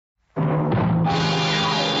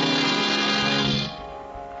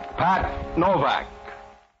Novak.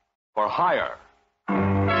 For hire.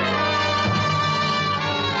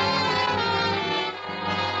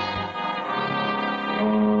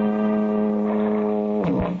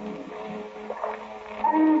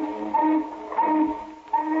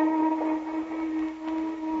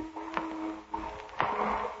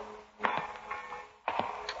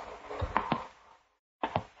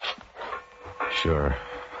 Sure,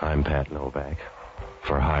 I'm Pat Novak.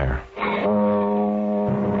 For hire.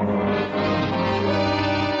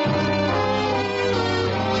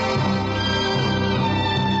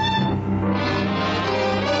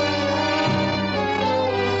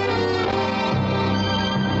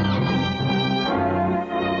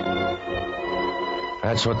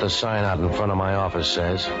 That's what the sign out in front of my office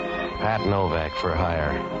says. Pat Novak for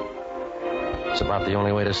hire. It's about the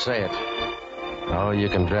only way to say it. Oh, you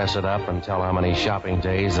can dress it up and tell how many shopping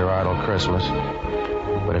days there are till Christmas.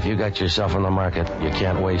 But if you got yourself in the market, you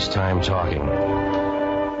can't waste time talking.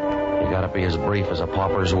 You gotta be as brief as a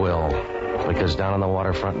pauper's will. Because down on the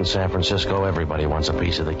waterfront in San Francisco, everybody wants a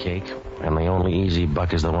piece of the cake. And the only easy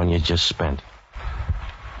buck is the one you just spent.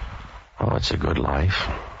 Oh, it's a good life.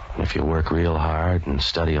 If you work real hard and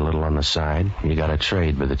study a little on the side, you got a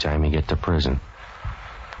trade by the time you get to prison.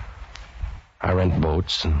 I rent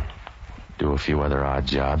boats and do a few other odd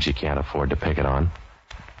jobs you can't afford to picket on.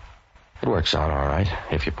 It works out all right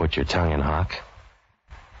if you put your tongue in hock.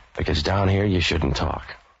 Because down here you shouldn't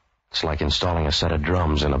talk. It's like installing a set of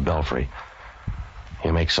drums in a belfry.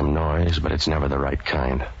 You make some noise, but it's never the right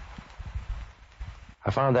kind.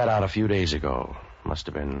 I found that out a few days ago. Must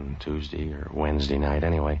have been Tuesday or Wednesday night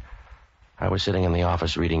anyway. I was sitting in the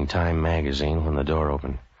office reading Time magazine when the door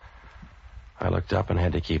opened. I looked up and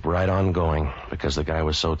had to keep right on going because the guy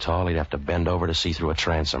was so tall he'd have to bend over to see through a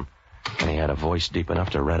transom. And he had a voice deep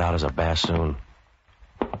enough to red out as a bassoon.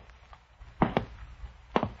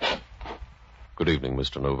 Good evening,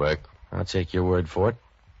 Mr. Novak. I'll take your word for it.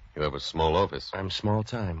 You have a small office. I'm small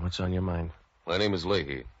time. What's on your mind? My name is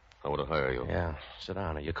Leahy. I want to hire you. Yeah, sit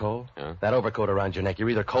down. Are you cold? Yeah? That overcoat around your neck,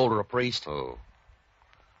 you're either cold or a priest. Oh.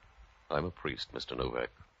 I'm a priest, Mr. Novak.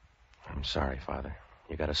 I'm sorry, Father.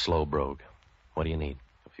 You got a slow brogue. What do you need?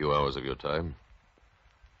 A few hours of your time.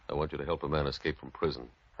 I want you to help a man escape from prison.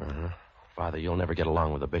 Uh-huh. Father, you'll never get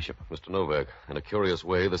along with the bishop. Mr. Novak, in a curious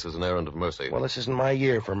way, this is an errand of mercy. Well, this isn't my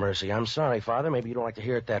year for mercy. I'm sorry, Father. Maybe you don't like to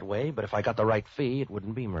hear it that way, but if I got the right fee, it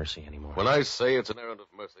wouldn't be mercy anymore. When I say it's an errand of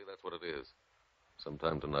mercy, that's what it is.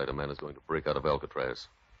 Sometime tonight, a man is going to break out of Alcatraz.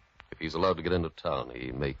 If he's allowed to get into town,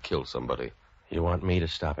 he may kill somebody. You want me to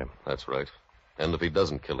stop him? That's right. And if he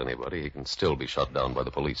doesn't kill anybody, he can still be shot down by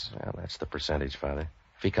the police. Well, that's the percentage, Father.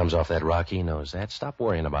 If he comes off that rock, he knows that. Stop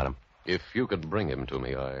worrying about him. If you could bring him to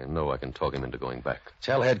me, I know I can talk him into going back.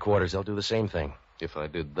 Tell headquarters they'll do the same thing. If I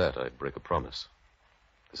did that, I'd break a promise.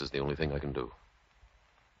 This is the only thing I can do.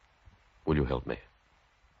 Will you help me?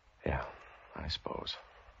 Yeah, I suppose.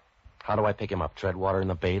 How do I pick him up? Tread water in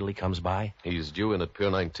the bay till he comes by? He's due in at Pier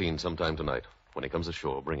 19 sometime tonight. When he comes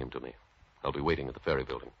ashore, bring him to me. I'll be waiting at the ferry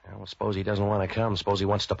building. Yeah, well, suppose he doesn't want to come. Suppose he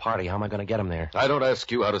wants to party. How am I going to get him there? I don't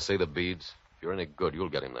ask you how to say the beads. If you're any good, you'll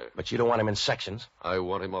get him there. But you don't want him in sections. I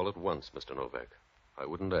want him all at once, Mr. Novak. I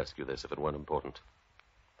wouldn't ask you this if it weren't important.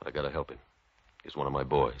 But I gotta help him. He's one of my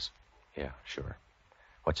boys. Yeah, sure.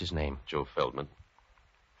 What's his name? Joe Feldman.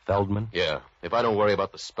 Feldman? Yeah. If I don't worry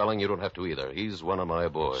about the spelling, you don't have to either. He's one of my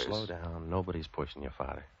boys. Slow down. Nobody's pushing you,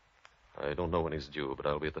 Father. I don't know when he's due, but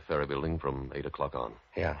I'll be at the ferry building from 8 o'clock on.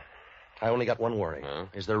 Yeah. I only got one worry. Huh?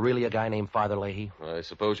 Is there really a guy named Father Leahy? I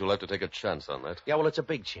suppose you'll have to take a chance on that. Yeah, well, it's a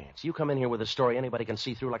big chance. You come in here with a story anybody can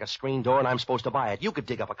see through like a screen door, and I'm supposed to buy it. You could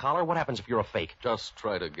dig up a collar. What happens if you're a fake? Just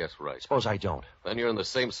try to guess right. Suppose I don't. Then you're in the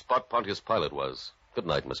same spot Pontius Pilate was. Good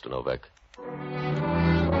night, Mr. Novak.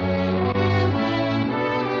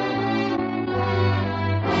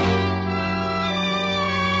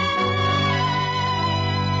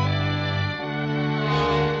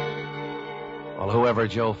 Whoever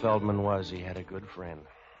Joe Feldman was, he had a good friend.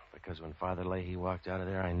 Because when Father Leahy walked out of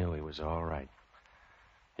there, I knew he was all right.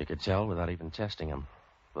 You could tell without even testing him.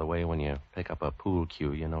 The way when you pick up a pool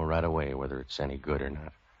cue, you know right away whether it's any good or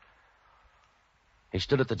not. He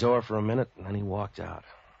stood at the door for a minute, and then he walked out.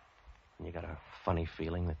 And you got a funny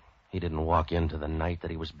feeling that he didn't walk into the night,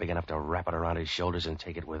 that he was big enough to wrap it around his shoulders and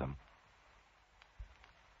take it with him.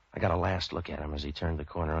 I got a last look at him as he turned the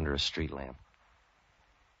corner under a street lamp.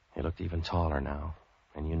 He looked even taller now,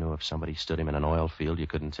 and you knew if somebody stood him in an oil field, you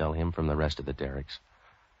couldn't tell him from the rest of the derricks.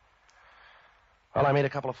 Well, I made a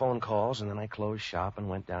couple of phone calls, and then I closed shop and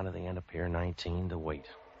went down to the end of Pier 19 to wait.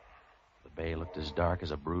 The bay looked as dark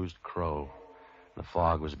as a bruised crow. The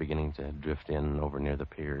fog was beginning to drift in over near the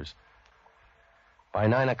piers. By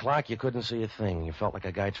 9 o'clock, you couldn't see a thing. You felt like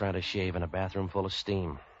a guy trying to shave in a bathroom full of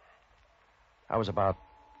steam. I was about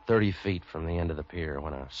 30 feet from the end of the pier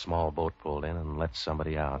when a small boat pulled in and let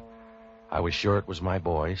somebody out. I was sure it was my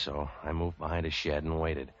boy, so I moved behind a shed and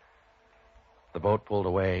waited. The boat pulled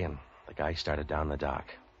away, and the guy started down the dock.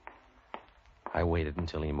 I waited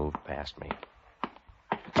until he moved past me.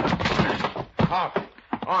 Oh,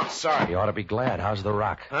 I'm sorry. You ought to be glad. How's the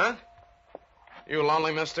rock? Huh? You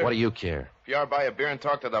lonely, mister? What do you care? If you are, buy a beer and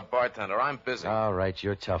talk to the bartender. I'm busy. All right,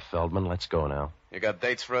 you're tough, Feldman. Let's go now. You got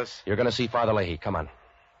dates for us? You're going to see Father Leahy. Come on.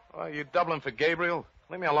 Oh, you doubling for Gabriel?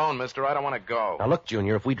 Leave me alone, mister. I don't want to go. Now, look,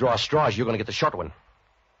 Junior, if we draw straws, you're going to get the short one.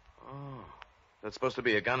 Oh, that's supposed to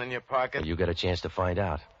be a gun in your pocket? Well, you get a chance to find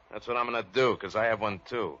out. That's what I'm going to do, because I have one,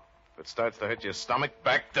 too. If it starts to hit your stomach,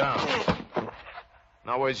 back down.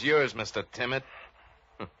 Now, where's yours, Mr. Timid?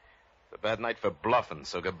 It's a bad night for bluffing,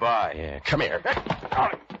 so goodbye. Yeah, come here.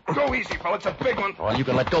 Go easy, fella. It's a big one. Well, you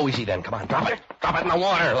can let go easy then. Come on, drop it. Drop it in the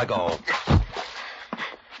water. Let go.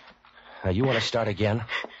 Now, you want to start again?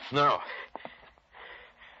 No. All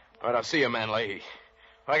right, I'll see you, man, Leahy.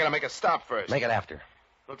 I gotta make a stop first. Make it after.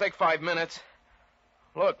 It'll take 5 minutes.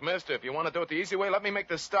 Look, mister, if you want to do it the easy way, let me make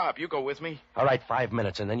the stop. You go with me. All right, 5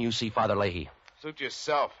 minutes, and then you see Father Leahy. Suit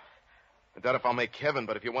yourself. I doubt if I'll make heaven,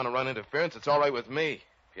 but if you want to run interference, it's all right with me.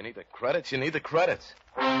 If you need the credits, you need the credits.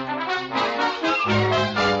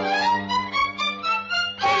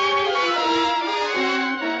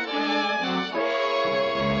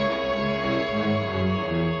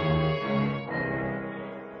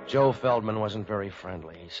 Joe Feldman wasn't very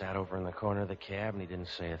friendly. He sat over in the corner of the cab, and he didn't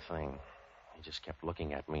say a thing. He just kept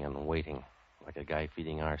looking at me and waiting, like a guy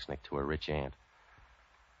feeding arsenic to a rich ant.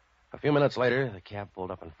 A few minutes later, the cab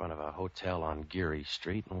pulled up in front of a hotel on Geary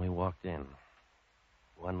Street, and we walked in.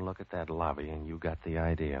 One look at that lobby, and you got the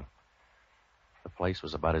idea. The place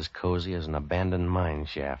was about as cozy as an abandoned mine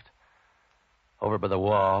shaft. Over by the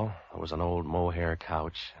wall, there was an old mohair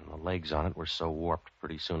couch, and the legs on it were so warped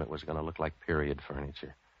pretty soon it was going to look like period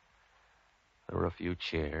furniture. There were a few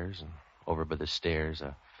chairs, and over by the stairs,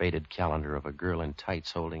 a faded calendar of a girl in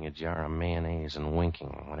tights holding a jar of mayonnaise and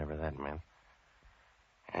winking, whatever that meant.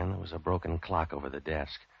 And there was a broken clock over the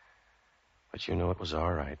desk. But you knew it was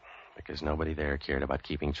all right, because nobody there cared about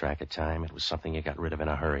keeping track of time. It was something you got rid of in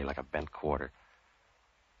a hurry, like a bent quarter.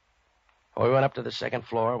 When we went up to the second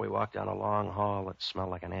floor, we walked down a long hall that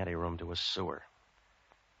smelled like an anteroom to a sewer.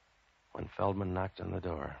 When Feldman knocked on the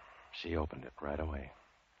door, she opened it right away.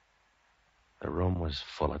 The room was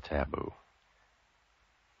full of taboo.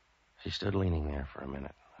 She stood leaning there for a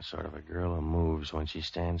minute, a sort of a girl who moves when she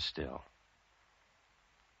stands still.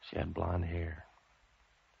 She had blonde hair.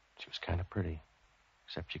 She was kind of pretty,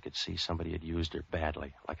 except you could see somebody had used her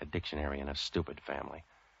badly, like a dictionary in a stupid family.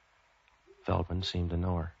 Feldman seemed to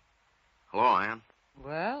know her. Hello, Ann.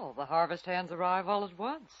 Well, the harvest hands arrive all at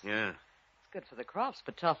once. Yeah. It's good for the crops,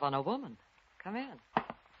 but tough on a woman. Come in.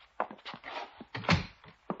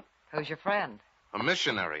 Who's your friend? A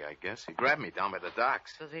missionary, I guess. He grabbed me down by the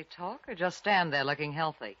docks. Does he talk or just stand there looking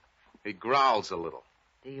healthy? He growls a little.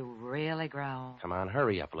 Do you really growl? Come on,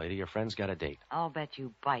 hurry up, lady. Your friend's got a date. I'll bet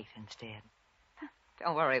you bite instead.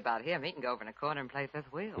 Don't worry about him. He can go over in a corner and play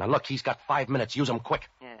fifth wheel. Now, look, he's got 5 minutes. Use him quick.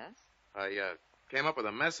 Yes? I came up with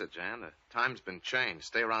a message, Ann. The time's been changed.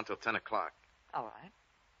 Stay around till 10 o'clock. All right.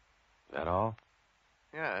 Is that all?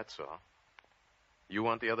 Yeah, that's all. You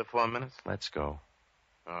want the other 4 minutes? Let's go.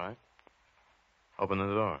 All right. Open the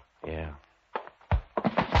door. Yeah.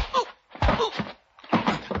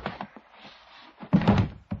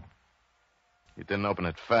 You didn't open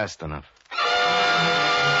it fast enough.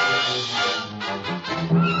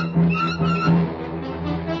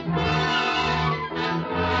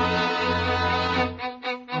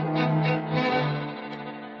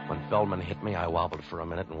 When Feldman hit me, I wobbled for a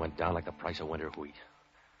minute and went down like the price of winter wheat.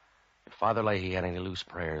 If Father Leahy had any loose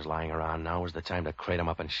prayers lying around, now was the time to crate them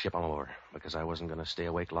up and ship them over, because I wasn't going to stay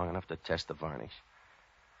awake long enough to test the varnish.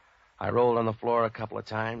 I rolled on the floor a couple of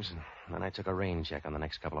times, and then I took a rain check on the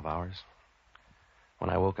next couple of hours. When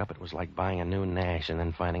I woke up, it was like buying a new Nash and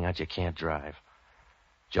then finding out you can't drive.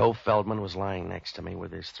 Joe Feldman was lying next to me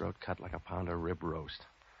with his throat cut like a pound of rib roast.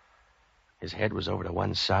 His head was over to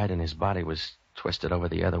one side, and his body was twisted over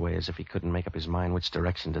the other way as if he couldn't make up his mind which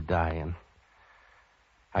direction to die in.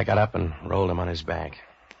 I got up and rolled him on his back.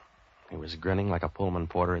 He was grinning like a Pullman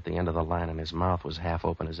porter at the end of the line, and his mouth was half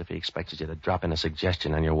open as if he expected you to drop in a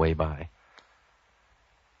suggestion on your way by.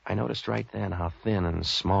 I noticed right then how thin and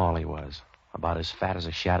small he was, about as fat as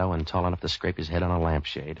a shadow and tall enough to scrape his head on a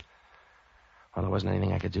lampshade. Well, there wasn't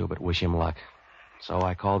anything I could do but wish him luck. So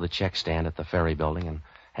I called the check stand at the ferry building and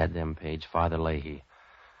had them page Father Leahy.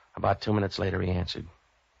 About 2 minutes later, he answered.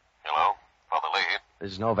 Hello? Father Leahy?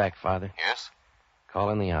 This is Novak, Father. Yes? Call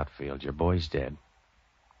in the outfield. Your boy's dead.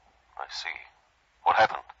 I see. What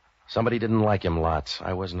happened? Somebody didn't like him lots.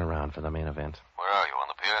 I wasn't around for the main event. Where are you, on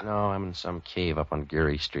the pier? No, I'm in some cave up on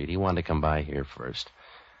Geary Street. He wanted to come by here first.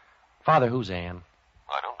 Father, who's Ann?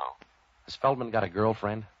 I don't know. Has Feldman got a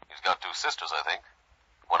girlfriend? He's got 2 sisters, I think.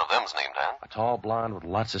 One of them's named Ann. A tall blonde with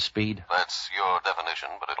lots of speed? That's your definition,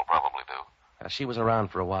 but it'll probably do. She was around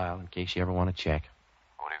for a while, in case you ever want to check.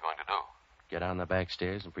 What are you going to do? Get on the back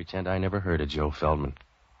stairs and pretend I never heard of Joe Feldman.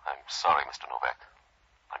 I'm sorry, Mr. Novak.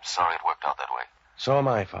 I'm sorry it worked out that way. So am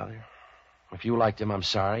I, Father. If you liked him, I'm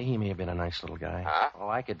sorry. He may have been a nice little guy. Huh? Oh,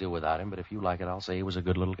 I could do without him, but if you like it, I'll say he was a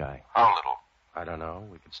good little guy. How little? I don't know.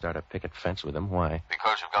 We could start a picket fence with him. Why?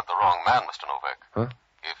 Because you've got the wrong man, Mr. Novak. Huh?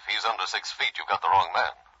 If he's under 6 feet, you've got the wrong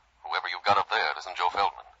man. Whoever you've got up there, it isn't Joe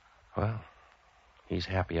Feldman. Well, he's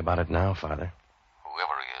happy about it now, Father.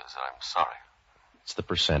 Whoever he is, I'm sorry. It's the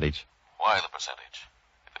percentage. Why the percentage?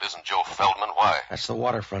 If it isn't Joe Feldman, why? That's the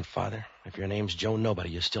waterfront, Father. If your name's Joe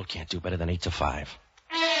Nobody, you still can't do better than 8 to 5.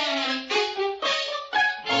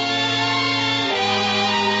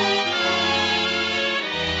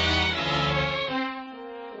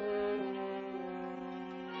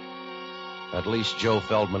 At least Joe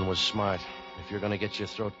Feldman was smart. If you're going to get your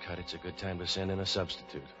throat cut, it's a good time to send in a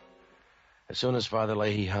substitute. As soon as Father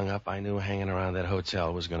Leahy hung up, I knew hanging around that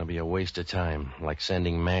hotel was going to be a waste of time, like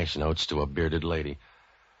sending MASH notes to a bearded lady.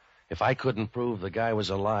 If I couldn't prove the guy was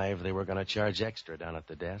alive, they were going to charge extra down at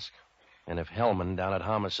the desk. And if Hellman down at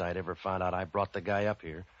Homicide ever found out I brought the guy up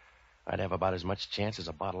here, I'd have about as much chance as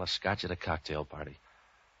a bottle of scotch at a cocktail party.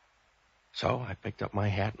 So I picked up my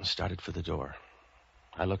hat and started for the door.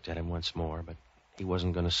 I looked at him once more, but he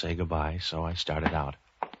wasn't going to say goodbye, so I started out.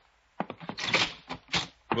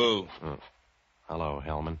 Whoa. Oh. Hello,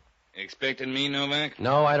 Hellman. Expecting me, Novak?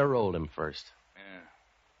 No, I'd have rolled him first.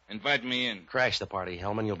 Yeah. Invite me in. Crash the party,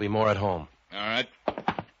 Hellman. You'll be more at home. All right.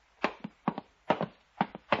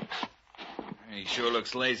 He sure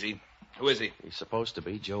looks lazy. Who is he? He's supposed to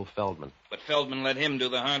be Joe Feldman. But Feldman let him do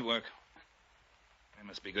the hard work. They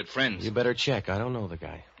must be good friends. You better check. I don't know the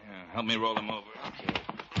guy. Yeah, help me roll him over.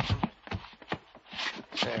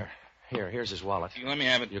 There. Here's his wallet. You let me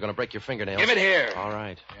have it. You're going to break your fingernails. Give it here. All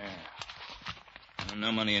right. Yeah.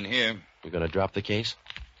 No money in here. You going to drop the case?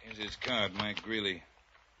 Here's his card, Mike Greeley.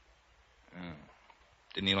 Oh.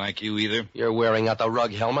 Didn't he like you either? You're wearing out the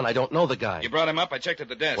rug, Hellman. I don't know the guy. You brought him up? I checked at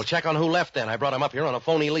the desk. Well, check on who left then. I brought him up here on a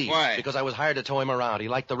phony lead. Why? Because I was hired to tow him around. He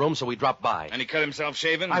liked the room, so we dropped by. And he cut himself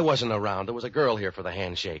shaving? I wasn't around. There was a girl here for the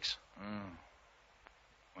handshakes. Oh.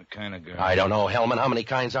 What kind of girl? I don't know, Hellman. How many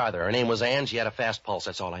kinds are there? Her name was Ann. She had a fast pulse.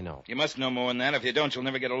 That's all I know. You must know more than that. If you don't, you'll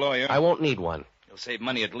never get a lawyer. I won't need one. You'll save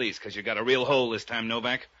money at least, because you got a real hole this time,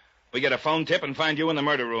 Novak. We get a phone tip and find you in the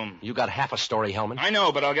murder room. You got half a story, Hellman. I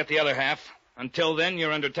know, but I'll get the other half. Until then,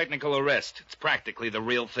 you're under technical arrest. It's practically the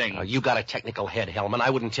real thing. You got a technical head, Hellman. I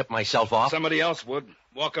wouldn't tip myself off. Somebody else would.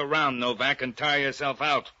 Walk around, Novak, and tire yourself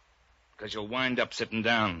out. Because you'll wind up sitting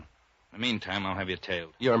down. In the meantime, I'll have you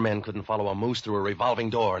tailed. Your men couldn't follow a moose through a revolving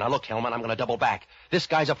door. Now, look, Hellman, I'm going to double back. This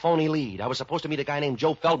guy's a phony lead. I was supposed to meet a guy named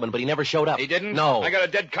Joe Feldman, but he never showed up. He didn't? No. I got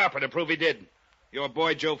a dead copper to prove he did. Your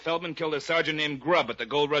boy, Joe Feldman, killed a sergeant named Grubb at the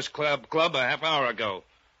Gold Rush Club a half hour ago.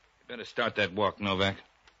 You better start that walk, Novak.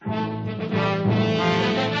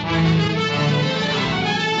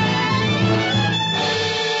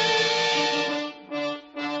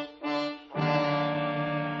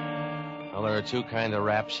 Well, there are 2 kind of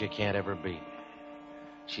raps you can't ever beat.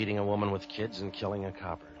 Cheating a woman with kids and killing a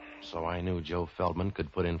copper. So I knew Joe Feldman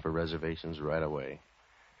could put in for reservations right away.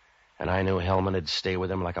 And I knew Hellman would stay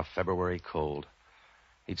with him like a February cold.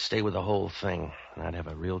 He'd stay with the whole thing, and I'd have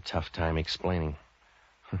a real tough time explaining.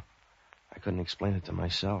 I couldn't explain it to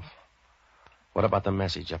myself. What about the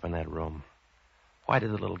message up in that room? Why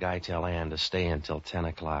did the little guy tell Ann to stay until 10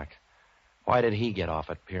 o'clock? Why did he get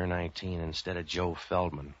off at Pier 19 instead of Joe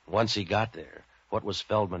Feldman? Once he got there, what was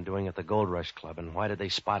Feldman doing at the Gold Rush Club, and why did they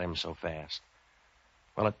spot him so fast?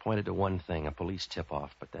 Well, it pointed to one thing, a police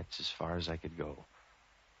tip-off, but that's as far as I could go.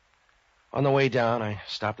 On the way down, I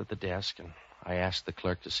stopped at the desk, and I asked the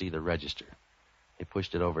clerk to see the register. He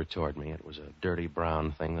pushed it over toward me. It was a dirty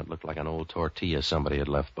brown thing that looked like an old tortilla somebody had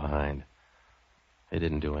left behind. It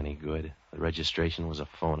didn't do any good. The registration was a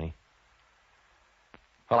phony.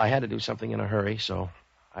 Well, I had to do something in a hurry, so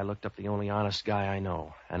I looked up the only honest guy I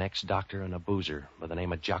know, an ex-doctor and a boozer by the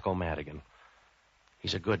name of Jocko Madigan.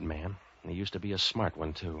 He's a good man, and he used to be a smart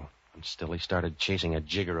one, too. And still he started chasing a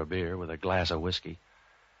jigger of beer with a glass of whiskey.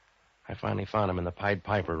 I finally found him in the Pied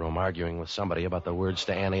Piper room arguing with somebody about the words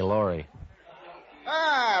to Annie Laurie.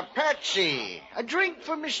 Ah, Patsy. A drink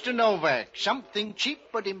for Mr. Novak. Something cheap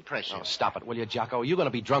but impressive. Oh, stop it, will you, Jocko? You going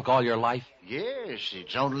to be drunk all your life? Yes,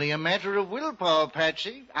 it's only a matter of willpower,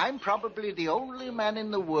 Patsy. I'm probably the only man in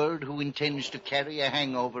the world who intends to carry a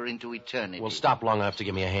hangover into eternity. Well, stop long enough to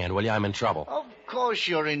give me a hand, will you? I'm in trouble. Of course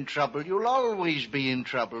you're in trouble. You'll always be in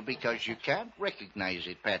trouble because you can't recognize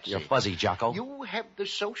it, Patsy. You're fuzzy, Jocko. You have the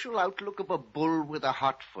social outlook of a bull with a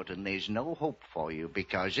hot foot, and there's no hope for you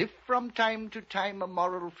because if from time to time a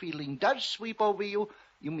moral feeling does sweep over you,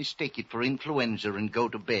 you mistake it for influenza and go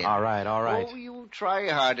to bed. All right. Oh, you try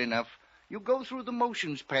hard enough. You go through the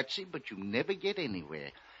motions, Patsy, but you never get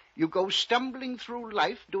anywhere. You go stumbling through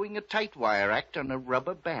life doing a tight wire act on a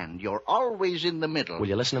rubber band. You're always in the middle. Will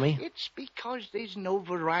you listen to me? It's because there's no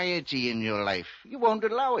variety in your life. You won't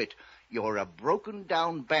allow it. You're a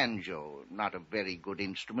broken-down banjo, not a very good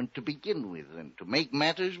instrument to begin with. And to make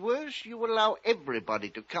matters worse, you allow everybody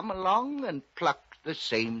to come along and pluck the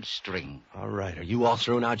same string. All right. Are you all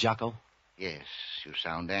through now, Jocko? Yes, you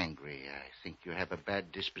sound angry. I think you have a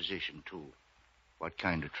bad disposition, too. What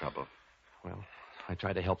kind of trouble? Well, I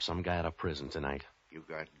tried to help some guy out of prison tonight. You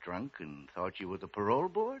got drunk and thought you were the parole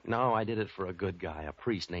board? No, I did it for a good guy, a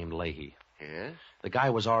priest named Leahy. Yes? The guy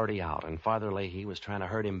was already out, and Father Leahy was trying to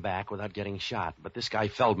hurt him back without getting shot, but this guy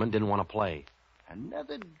Feldman didn't want to play.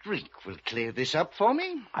 Another drink will clear this up for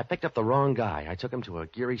me. I picked up the wrong guy. I took him to a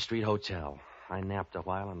Geary Street hotel. I napped a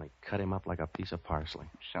while, and they cut him up like a piece of parsley.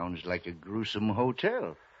 Sounds like a gruesome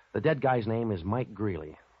hotel. The dead guy's name is Mike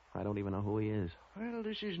Greeley. I don't even know who he is. Well,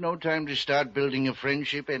 this is no time to start building a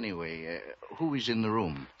friendship anyway. Who is in the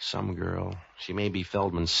room? Some girl. She may be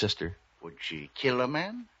Feldman's sister. Would she kill a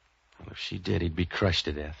man? Well, if she did, he'd be crushed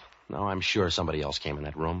to death. No, I'm sure somebody else came in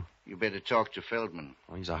that room. You better talk to Feldman.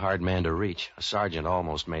 Well, he's a hard man to reach. A sergeant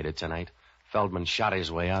almost made it tonight. Feldman shot his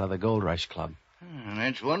way out of the Gold Rush Club.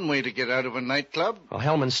 That's one way to get out of a nightclub. Well,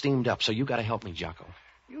 Hellman steamed up, so you got to help me, Jocko.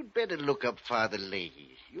 You'd better look up Father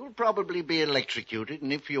Leahy. You'll probably be electrocuted,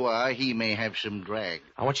 and if you are, he may have some drag.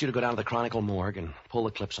 I want you to go down to the Chronicle morgue and pull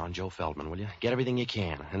the clips on Joe Feldman, will you? Get everything you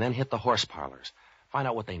can, and then hit the horse parlors. Find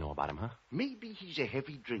out what they know about him, huh? Maybe he's a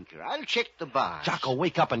heavy drinker. I'll check the bars. Jocko,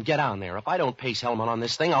 wake up and get on there. If I don't pace Hellman on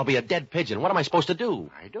this thing, I'll be a dead pigeon. What am I supposed to do?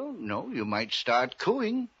 I don't know. You might start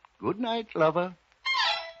cooing. Good night, lover.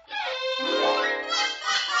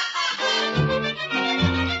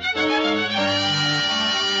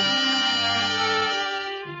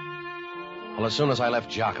 Well, as soon as I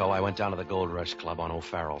left Jocko, I went down to the Gold Rush Club on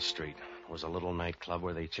O'Farrell Street. It was a little nightclub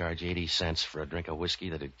where they charge 80 cents for a drink of whiskey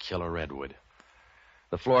that'd kill a redwood.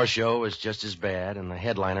 The floor show was just as bad, and the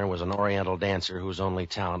headliner was an Oriental dancer whose only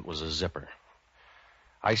talent was a zipper.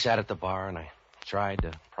 I sat at the bar, and I tried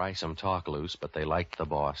to pry some talk loose, but they liked the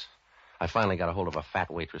boss. I finally got a hold of a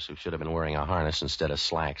fat waitress who should have been wearing a harness instead of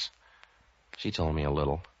slacks. She told me a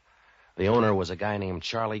little. The owner was a guy named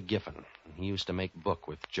Charlie Giffen. He used to make book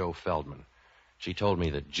with Joe Feldman. She told me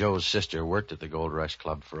that Joe's sister worked at the Gold Rush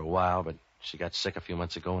Club for a while, but she got sick a few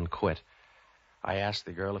months ago and quit. I asked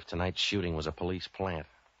the girl if tonight's shooting was a police plant.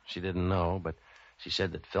 She didn't know, but she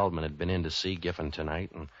said that Feldman had been in to see Giffen tonight,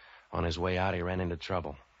 and on his way out he ran into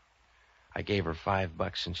trouble. I gave her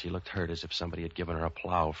 $5, and she looked hurt as if somebody had given her a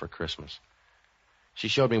plow for Christmas. She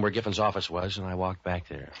showed me where Giffen's office was, and I walked back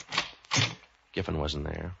there. Giffen wasn't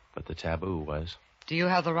there, but the taboo was. Do you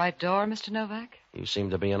have the right door, Mr. Novak? You seem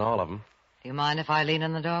to be in all of them. Do you mind if I lean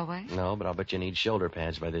in the doorway? No, but I'll bet you need shoulder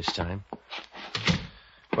pads by this time.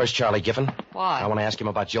 Where's Charlie Giffen? Why? I want to ask him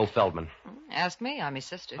about Joe Feldman. Ask me. I'm his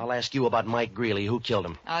sister. I'll ask you about Mike Greeley. Who killed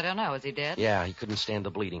him? I don't know. Is he dead? Yeah, he couldn't stand the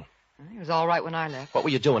bleeding. He was all right when I left. What were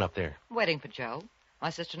you doing up there? Waiting for Joe. My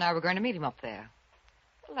sister and I were going to meet him up there.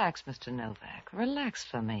 Relax, Mr. Novak. Relax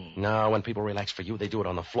for me. No, when people relax for you, they do it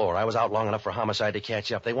on the floor. I was out long enough for homicide to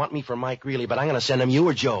catch up. They want me for Mike Greeley, but I'm going to send them you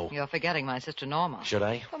or Joe. You're forgetting my sister Norma. Should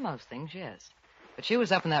I? For most things, yes. But she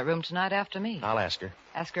was up in that room tonight after me. I'll ask her.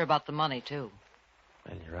 Ask her about the money, too.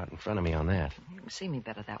 Well, you're out in front of me on that. You can see me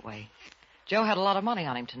better that way. Joe had a lot of money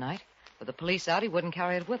on him tonight. With the police out, he wouldn't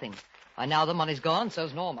carry it with him. By now the money's gone,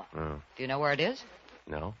 so's Norma. Oh. Do you know where it is?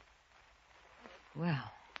 No.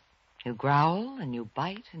 Well, you growl and you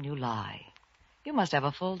bite and you lie. You must have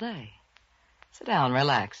a full day. Sit down,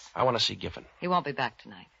 relax. I want to see Giffen. He won't be back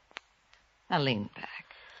tonight. Now lean back.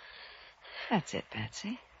 That's it,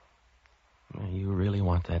 Patsy. Well, you really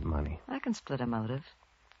want that money. I can split a motive.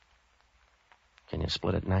 Can you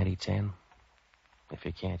split it 90-10? If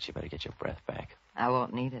you can't, you better get your breath back. I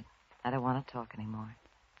won't need it. I don't want to talk anymore.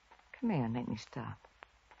 Come here and make me stop.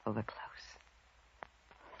 Over close.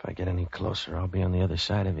 If I get any closer, I'll be on the other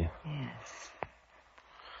side of you. Yes.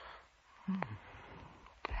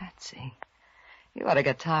 Patsy, You ought to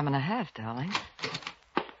get time and a half, darling.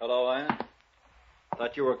 Hello, Ann.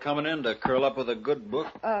 Thought you were coming in to curl up with a good book.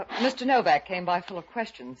 Mr. Novak came by full of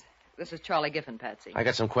questions. This is Charlie Giffen, Patsy. I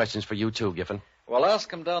got some questions for you, too, Giffen. Well,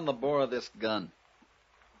 ask him down the bore of this gun.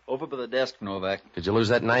 Over by the desk, Novak. Did you lose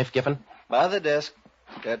that knife, Giffen? By the desk.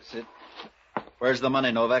 That's it. Where's the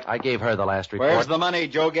money, Novak? I gave her the last report. Where's the money?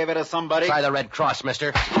 Joe gave it to somebody? Try the Red Cross,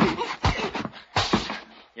 mister.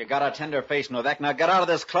 You got a tender face, Novak. Now get out of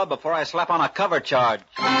this club before I slap on a cover charge.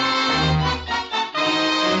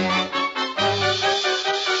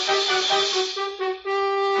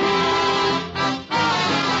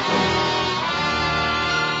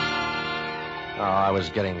 Oh, I was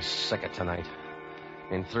getting sick of tonight.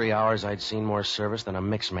 In 3 hours, I'd seen more service than a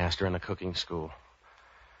mixmaster in a cooking school.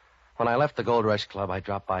 When I left the Gold Rush Club, I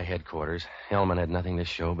dropped by headquarters. Hellman had nothing to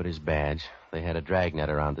show but his badge. They had a dragnet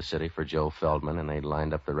around the city for Joe Feldman, and they'd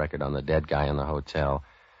lined up the record on the dead guy in the hotel.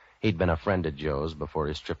 He'd been a friend of Joe's before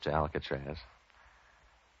his trip to Alcatraz.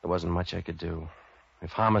 There wasn't much I could do.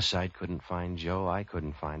 If Homicide couldn't find Joe, I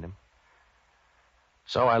couldn't find him.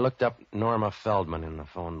 So I looked up Norma Feldman in the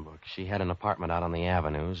phone book. She had an apartment out on the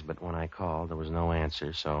avenues, but when I called, there was no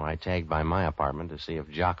answer, so I tagged by my apartment to see if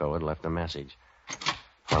Jocko had left a message.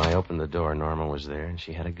 When I opened the door, Norma was there, and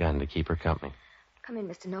she had a gun to keep her company. Come in,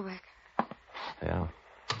 Mr. Novak. Yeah.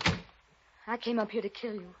 I came up here to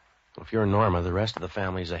kill you. If you're Norma, the rest of the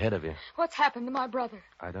family's ahead of you. What's happened to my brother?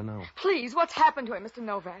 I don't know. Please, what's happened to him, Mr.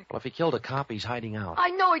 Novak? Well, if he killed a cop, he's hiding out.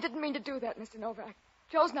 I know he didn't mean to do that, Mr. Novak.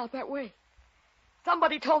 Joe's not that way.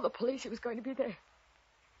 Somebody told the police he was going to be there.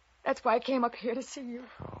 That's why I came up here to see you.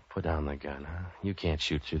 Oh, put down the gun, huh? You can't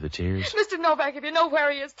shoot through the tears. Mr. Novak, if you know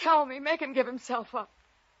where he is, tell me. Make him give himself up.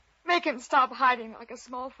 Make him stop hiding like a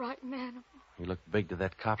small, frightened animal. He looked big to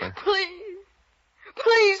that copper. Please.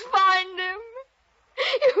 Please find him.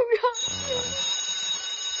 You got...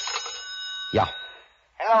 Yeah.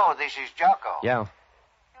 Hello, this is Jocko. Yeah.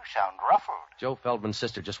 You sound ruffled. Joe Feldman's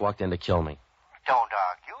sister just walked in to kill me. Don't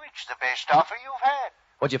argue. It's the best offer you've had.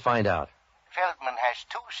 What'd you find out? Feldman has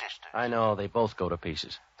two sisters. I know. They both go to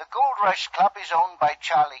pieces. The Gold Rush Club is owned by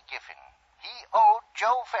Charlie Giffen. He owed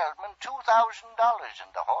Joe Feldman $2,000,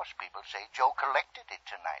 and the horse people say Joe collected it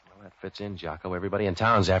tonight. Well, that fits in, Jocko. Everybody in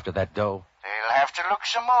town's after that dough. They'll have to look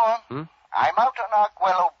some more. I'm out on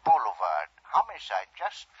Arguello Boulevard. Homicide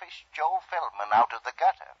just fished Joe Feldman out of the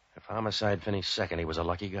gutter. If Homicide finished second, he was a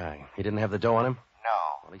lucky guy. He didn't have the dough on him? No.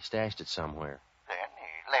 Well, he stashed it somewhere. Then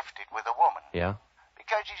he left it with a woman. Yeah?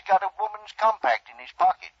 Because he's got a woman's compact in his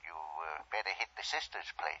pocket. You better hit the sister's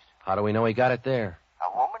place. How do we know he got it there? A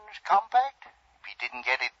woman's compact? If he didn't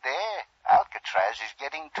get it there, Alcatraz is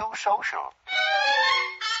getting too social.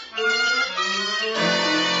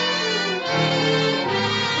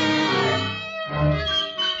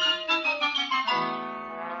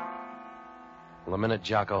 Well, the minute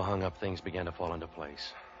Jocko hung up, things began to fall into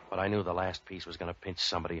place. But I knew the last piece was going to pinch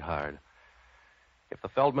somebody hard. If the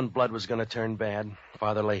Feldman blood was going to turn bad,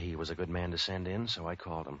 Father Leahy was a good man to send in, so I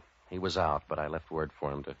called him. He was out, but I left word for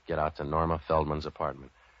him to get out to Norma Feldman's apartment.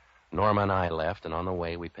 Norma and I left, and on the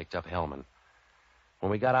way, we picked up Hellman. When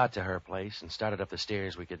we got out to her place and started up the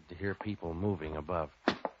stairs, we could hear people moving above.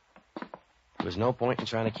 There was no point in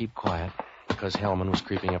trying to keep quiet, because Hellman was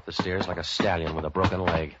creeping up the stairs like a stallion with a broken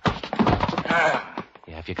leg.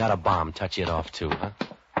 Yeah, if you got a bomb, touch it off, too, huh?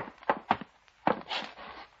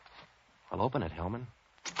 Well, open it, Hellman.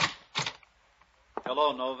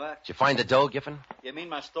 Hello, Novak. Did you find the dough, Giffen? You mean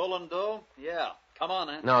my stolen dough? Yeah. Come on,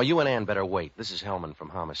 Ann. No, you and Ann better wait. This is Hellman from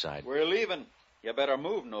Homicide. We're leaving. You better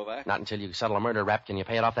move, Novak. Not until you settle a murder rap. Can you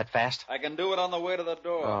pay it off that fast? I can do it on the way to the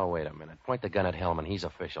door. Oh, wait a minute. Point the gun at Hellman. He's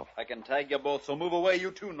official. I can tag you both, so move away,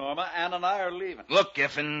 you two, Norma. Ann and I are leaving. Look,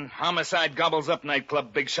 Giffen, Homicide gobbles up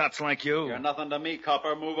nightclub big shots like you. You're nothing to me,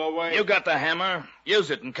 copper. Move away. You got the hammer. Use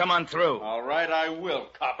it and come on through. All right, I will,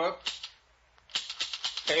 copper.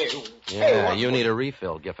 Hey, Yeah, you need a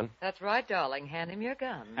refill, Giffen. That's right, darling. Hand him your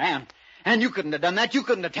gun. Ann, you couldn't have done that. You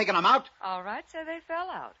couldn't have taken him out. All right, say they fell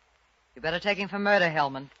out. You better take him for murder,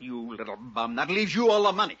 Hellman. You little bum. That leaves you all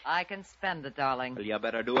the money. I can spend it, darling. Well, you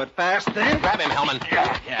better do it fast, then. Grab him, Hellman.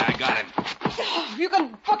 Yeah, I got him. Oh, you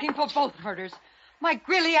can book him for both murders. My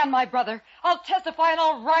Greeley and my brother. I'll testify and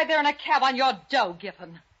I'll ride there in a cab on your dough,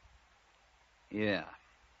 Giffen. Yeah.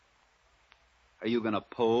 Are you going to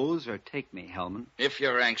pose or take me, Hellman? If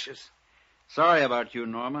you're anxious. Sorry about you,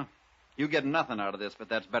 Norma. You get nothing out of this, but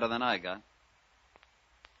that's better than I got.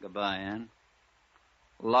 Goodbye, Ann.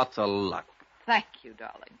 Lots of luck. Thank you,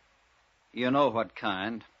 darling. You know what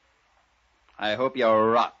kind. I hope you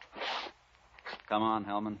rot. Come on,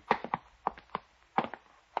 Hellman.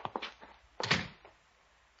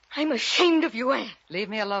 I'm ashamed of you, Ann. Leave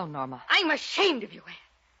me alone, Norma. I'm ashamed of you, Ann.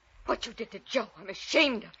 What you did to Joe, I'm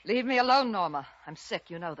ashamed of. Leave me alone, Norma. I'm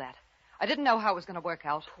sick, you know that. I didn't know how it was going to work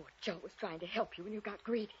out. Poor Joe was trying to help you when you got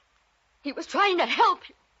greedy. He was trying to help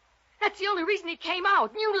you. That's the only reason he came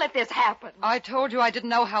out. You let this happen. I told you I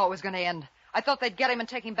didn't know how it was going to end. I thought they'd get him and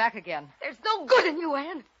take him back again. There's no good in you,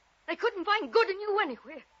 Ann. They couldn't find good in you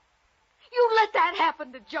anywhere. You let that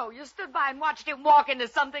happen to Joe. You stood by and watched him walk into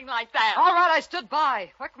something like that. All right, I stood by.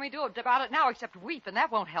 What can we do about it now except weep, and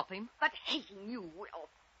that won't help him. But hating you will.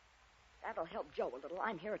 That'll help Joe a little.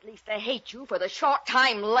 I'm here at least to hate you for the short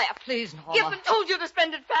time left. Please, Norma. Giffen told you to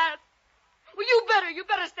spend it fast. Well, you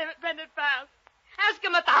better spend it fast. Ask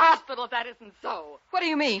him at the hospital if that isn't so. What do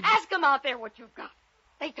you mean? Ask him out there what you've got.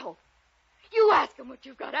 They told him. You ask him what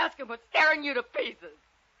you've got. Ask him what's tearing you to pieces.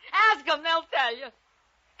 Ask them, they'll tell you.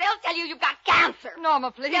 They'll tell you you've got cancer.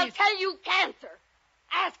 Norma, please. They'll tell you cancer.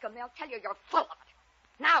 Ask them, they'll tell you you're full of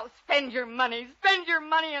it. Now spend your money. Spend your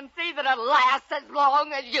money and see that it lasts as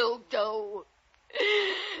long as you do.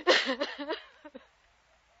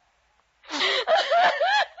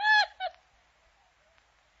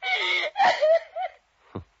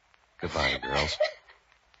 Goodbye, girls.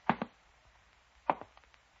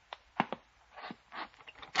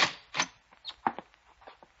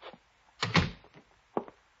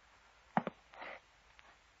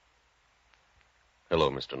 Hello,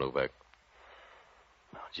 Mr. Novak.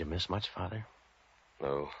 Did you miss much, Father?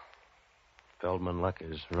 No, Feldman luck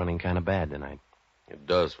is running kind of bad tonight. it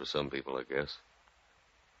does for some people, I guess.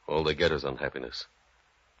 All they get is unhappiness.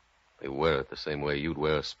 They wear it the same way you'd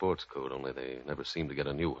wear a sports coat, only they never seem to get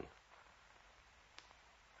a new one.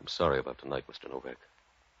 I'm sorry about tonight, Mr. Novak.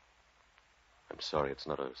 I'm sorry it's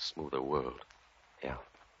not a smoother world. Yeah.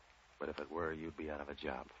 But if it were, you'd be out of a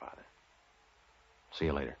job, Father. See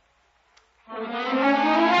you later.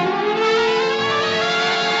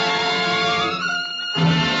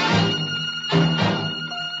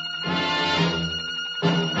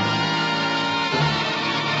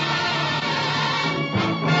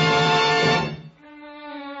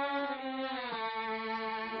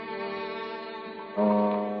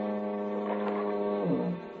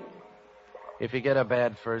 If you get a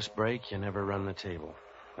bad first break, you never run the table.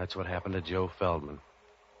 That's what happened to Joe Feldman.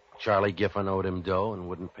 Charlie Giffen owed him dough and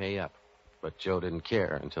wouldn't pay up. But Joe didn't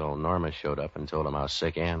care until Norma showed up and told him how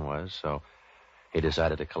sick Ann was, so he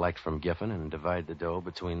decided to collect from Giffen and divide the dough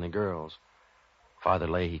between the girls. Father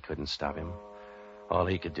Leahy couldn't stop him. All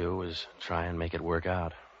he could do was try and make it work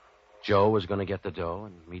out. Joe was going to get the dough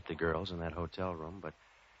and meet the girls in that hotel room, but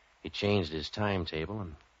he changed his timetable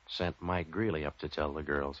and sent Mike Greeley up to tell the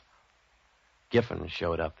girls. Giffen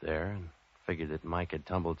showed up there and figured that Mike had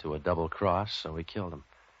tumbled to a double cross, so he killed him.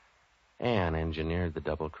 Ann engineered the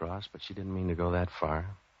double cross, but she didn't mean to go that far.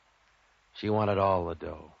 She wanted all the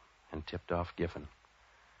dough and tipped off Giffen.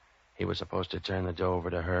 He was supposed to turn the dough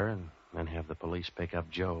over to her and then have the police pick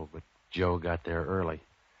up Joe, but Joe got there early.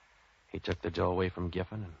 He took the dough away from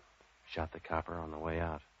Giffen and shot the copper on the way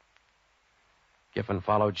out. Giffen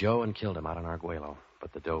followed Joe and killed him out in Arguello,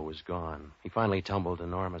 but the dough was gone. He finally tumbled to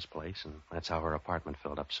Norma's place, and that's how her apartment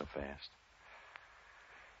filled up so fast.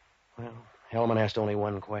 Well, Hellman asked only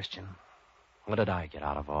one question. What did I get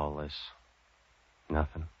out of all this?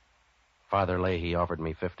 Nothing. Father Leahy offered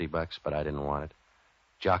me $50, but I didn't want it.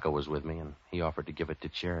 Jocko was with me, and he offered to give it to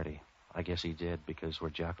charity. I guess he did, because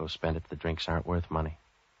where Jocko spent it, the drinks aren't worth money.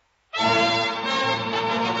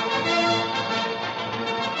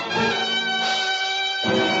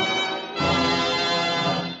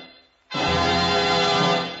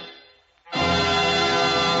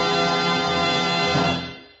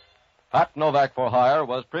 Pat Novak for Hire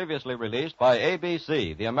was previously released by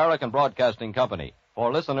ABC, the American Broadcasting Company,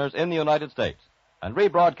 for listeners in the United States, and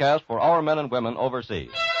rebroadcast for our men and women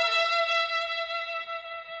overseas.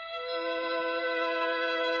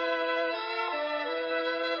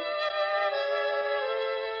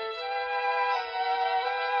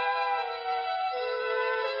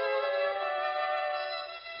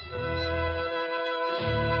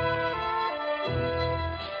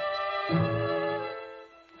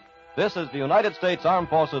 This is the United States Armed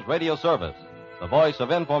Forces Radio Service, the voice of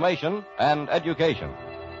information and education.